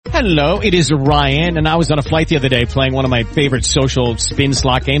Hello, it is Ryan, and I was on a flight the other day playing one of my favorite social spin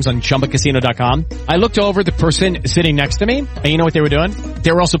slot games on ChumbaCasino.com. I looked over the person sitting next to me, and you know what they were doing?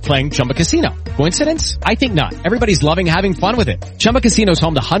 They were also playing Chumba Casino. Coincidence? I think not. Everybody's loving having fun with it. Chumba Casino is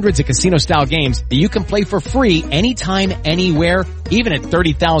home to hundreds of casino-style games that you can play for free anytime, anywhere, even at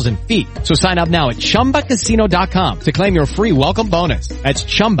 30,000 feet. So sign up now at ChumbaCasino.com to claim your free welcome bonus. That's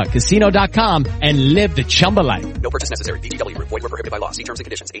ChumbaCasino.com and live the Chumba life. No purchase necessary. VGW. Void were prohibited by law. See terms and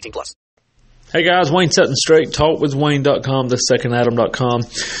conditions. 18+. Hey guys, Wayne Sutton Straight, talkwithwayne.com, thesecondadam.com.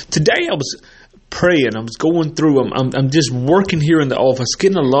 Today I was praying. I was going through. I'm just working here in the office,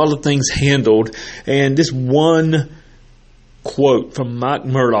 getting a lot of things handled, and this one quote from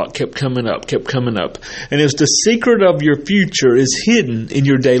Murdock kept coming up, and it was, the secret of your future is hidden in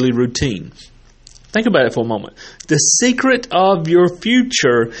your daily routine. Think about it for a moment. The secret of your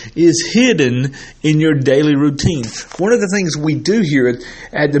future is hidden in your daily routine. One of the things we do here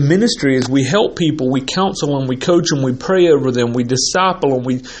at the ministry is we help people, we counsel them, we coach them, we pray over them, we disciple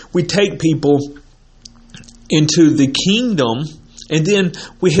them, we take people into the kingdom, and then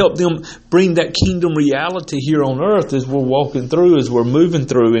we help them bring that kingdom reality here on earth as we're walking through, as we're moving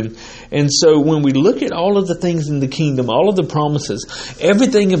through. And so when we look at all of the things in the kingdom, all of the promises,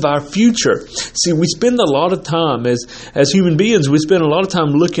 everything of our future, see, we spend a lot of time as human beings, we spend a lot of time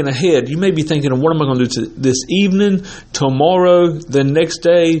looking ahead. You may be thinking, what am I going to do this evening, tomorrow, the next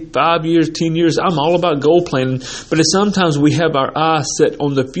day, 5 years, 10 years? I'm all about goal planning. But sometimes we have our eyes set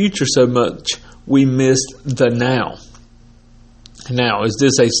on the future so much, we miss the now. Now, is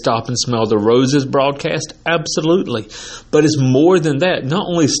this a stop and smell the roses broadcast? Absolutely. But it's more than that. Not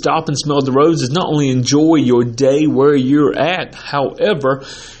only stop and smell the roses, not only enjoy your day where you're at, however,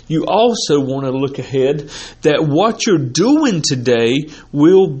 you also want to look ahead that what you're doing today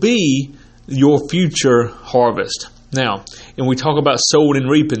will be your future harvest. Now, and we talk about sowing and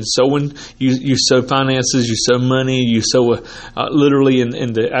reaping. Sowing, you sow finances, you sow money, you sow literally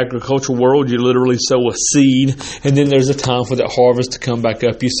in the agricultural world, you literally sow a seed, and then there's a time for that harvest to come back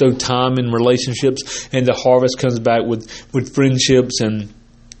up. You sow time in relationships, and the harvest comes back with friendships and,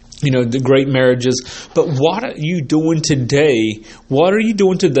 you know, the great marriages. But what are you doing today? What are you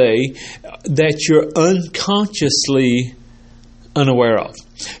doing today that you're unconsciously unaware of?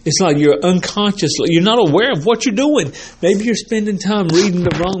 It's like you're not aware of what you're doing. Maybe you're spending time reading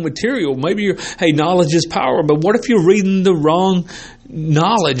the wrong material. Maybe knowledge is power. But what if you're reading the wrong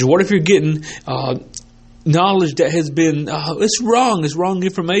knowledge? What if you're getting knowledge that has been, it's wrong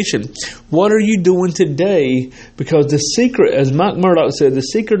information? What are you doing today? Because the secret, as Mike Murdock said, the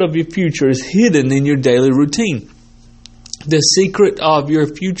secret of your future is hidden in your daily routine. The secret of your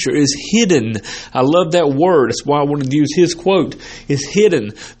future is hidden. I love that word. That's why I wanted to use his quote. It's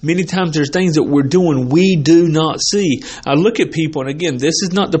hidden. Many times there's things that we're doing we do not see. I look at people, and again, this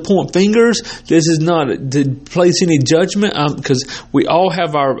is not to point fingers. This is not to place any judgment, because we all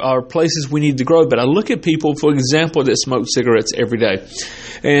have our places we need to grow. But I look at people, for example, that smoke cigarettes every day.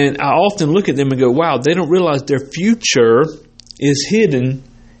 And I often look at them and go, wow, they don't realize their future is hidden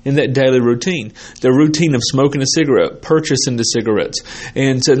in that daily routine, the routine of smoking a cigarette, purchasing the cigarettes.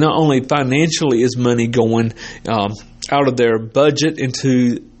 And so not only financially is money going out of their budget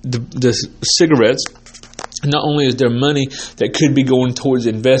into the cigarettes, not only is there money that could be going towards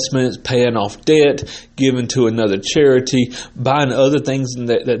investments, paying off debt, giving to another charity, buying other things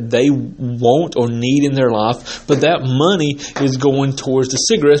that they want or need in their life, but that money is going towards the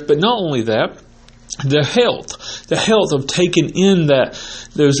cigarettes. But not only that, the health of taking in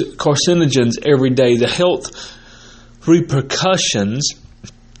those carcinogens every day, the health repercussions.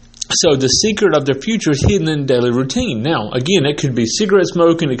 So the secret of their future is hidden in daily routine. Now, again, it could be cigarette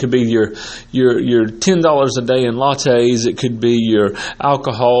smoking. It could be your $10 a day in lattes. It could be your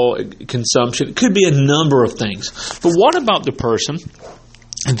alcohol consumption. It could be a number of things. But what about the person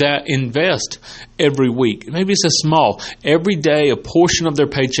that invest every week? Maybe it's every day a portion of their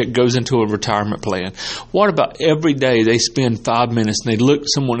paycheck goes into a retirement plan. What about every day they spend 5 minutes and they look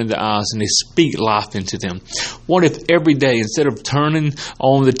someone in the eyes and they speak life into them? What if every day, instead of turning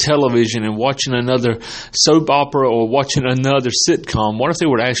on the television and watching another soap opera or watching another sitcom, what if they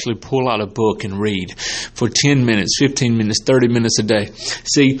would actually pull out a book and read for 10 minutes, 15 minutes, 30 minutes a day?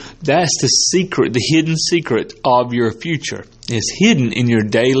 See, that's the secret, the hidden secret of your future. Is hidden in your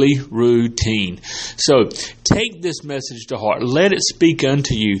daily routine. So take this message to heart. Let it speak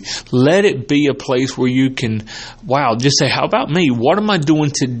unto you. Let it be a place where you can, just say, how about me? What am I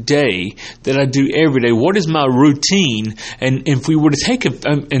doing today that I do every day? What is my routine? And if we were to take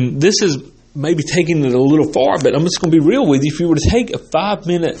and this is maybe taking it a little far, but I'm just going to be real with you. If you were to take a 5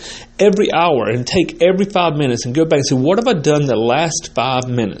 minute every hour and take every 5 minutes and go back and say, what have I done the last 5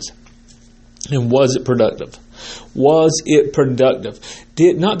 minutes? And was it productive? Was it productive?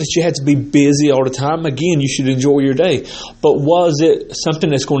 Not that you had to be busy all the time. Again, you should enjoy your day. But was it something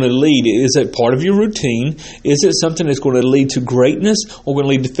that's going to lead? Is it part of your routine? Is it something that's going to lead to greatness or going to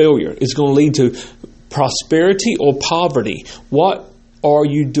lead to failure? Is it going to lead to prosperity or poverty? What are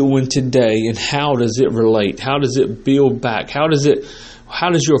you doing today, and how does it relate? How does it build back? How does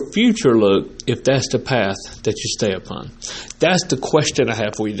your future look if that's the path that you stay upon? That's the question I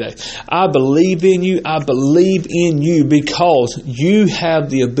have for you today. I believe in you. I believe in you because you have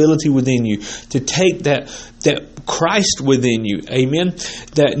the ability within you to take that Christ within you, amen,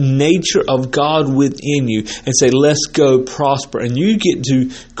 that nature of God within you, and say, let's go prosper. And you get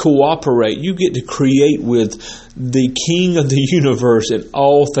to cooperate. You get to create with the King of the universe in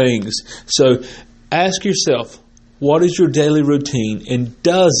all things. So ask yourself, what is your daily routine, and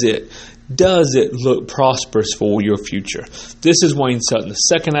does it look prosperous for your future? This is Wayne Sutton,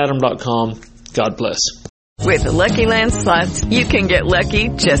 secondadam.com. God bless. With the Lucky Land Slots, you can get lucky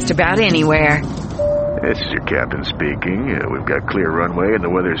just about anywhere. This is your captain speaking. We've got clear runway and the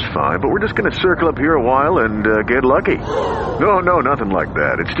weather's fine, but we're just going to circle up here a while and get lucky. No, nothing like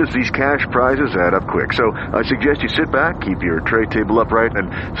that. It's just these cash prizes add up quick. So I suggest you sit back, keep your tray table upright,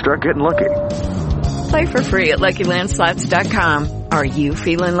 and start getting lucky. Play for free at LuckyLandSlots.com. Are you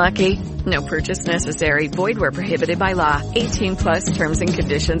feeling lucky? No purchase necessary. Void where prohibited by law. 18+ terms and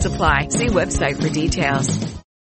conditions apply. See website for details.